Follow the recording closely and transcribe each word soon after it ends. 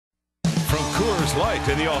Coors Light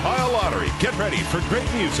and the Ohio Lottery. Get ready for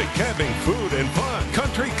great music, camping, food, and fun.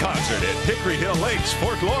 Country concert at Hickory Hill Lakes,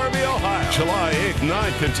 Fort Loramie, Ohio. July 8th,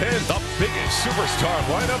 9th, and 10th. The biggest superstar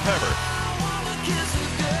lineup ever.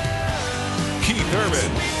 Keith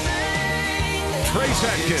Urban, Trace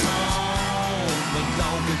Adkins,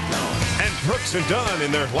 and Brooks and Dunn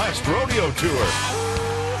in their last rodeo tour.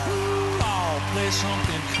 Play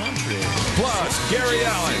something country. Plus, Gary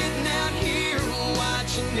Allan,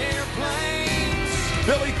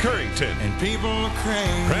 Billy Currington, And people are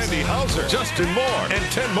crazy. Randy Houser, Justin Moore, and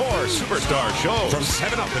 10 more superstar shows. From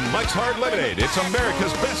 7-Up and Mike's Hard Lemonade, it's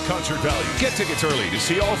America's best concert value. Get tickets early to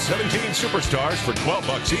see all 17 superstars for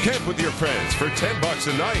 $12 each. Camp with your friends for $10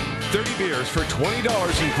 a night. 30 beers for $20,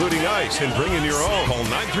 including ice, and bring in your own. Call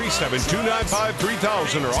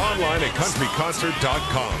 937-295-3000 or online at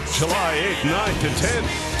countryconcert.com. July 8th, 9th, and 10th.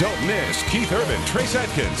 Don't miss Keith Urban, Trace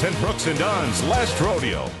Adkins, and Brooks and Dunn's last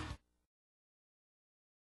rodeo.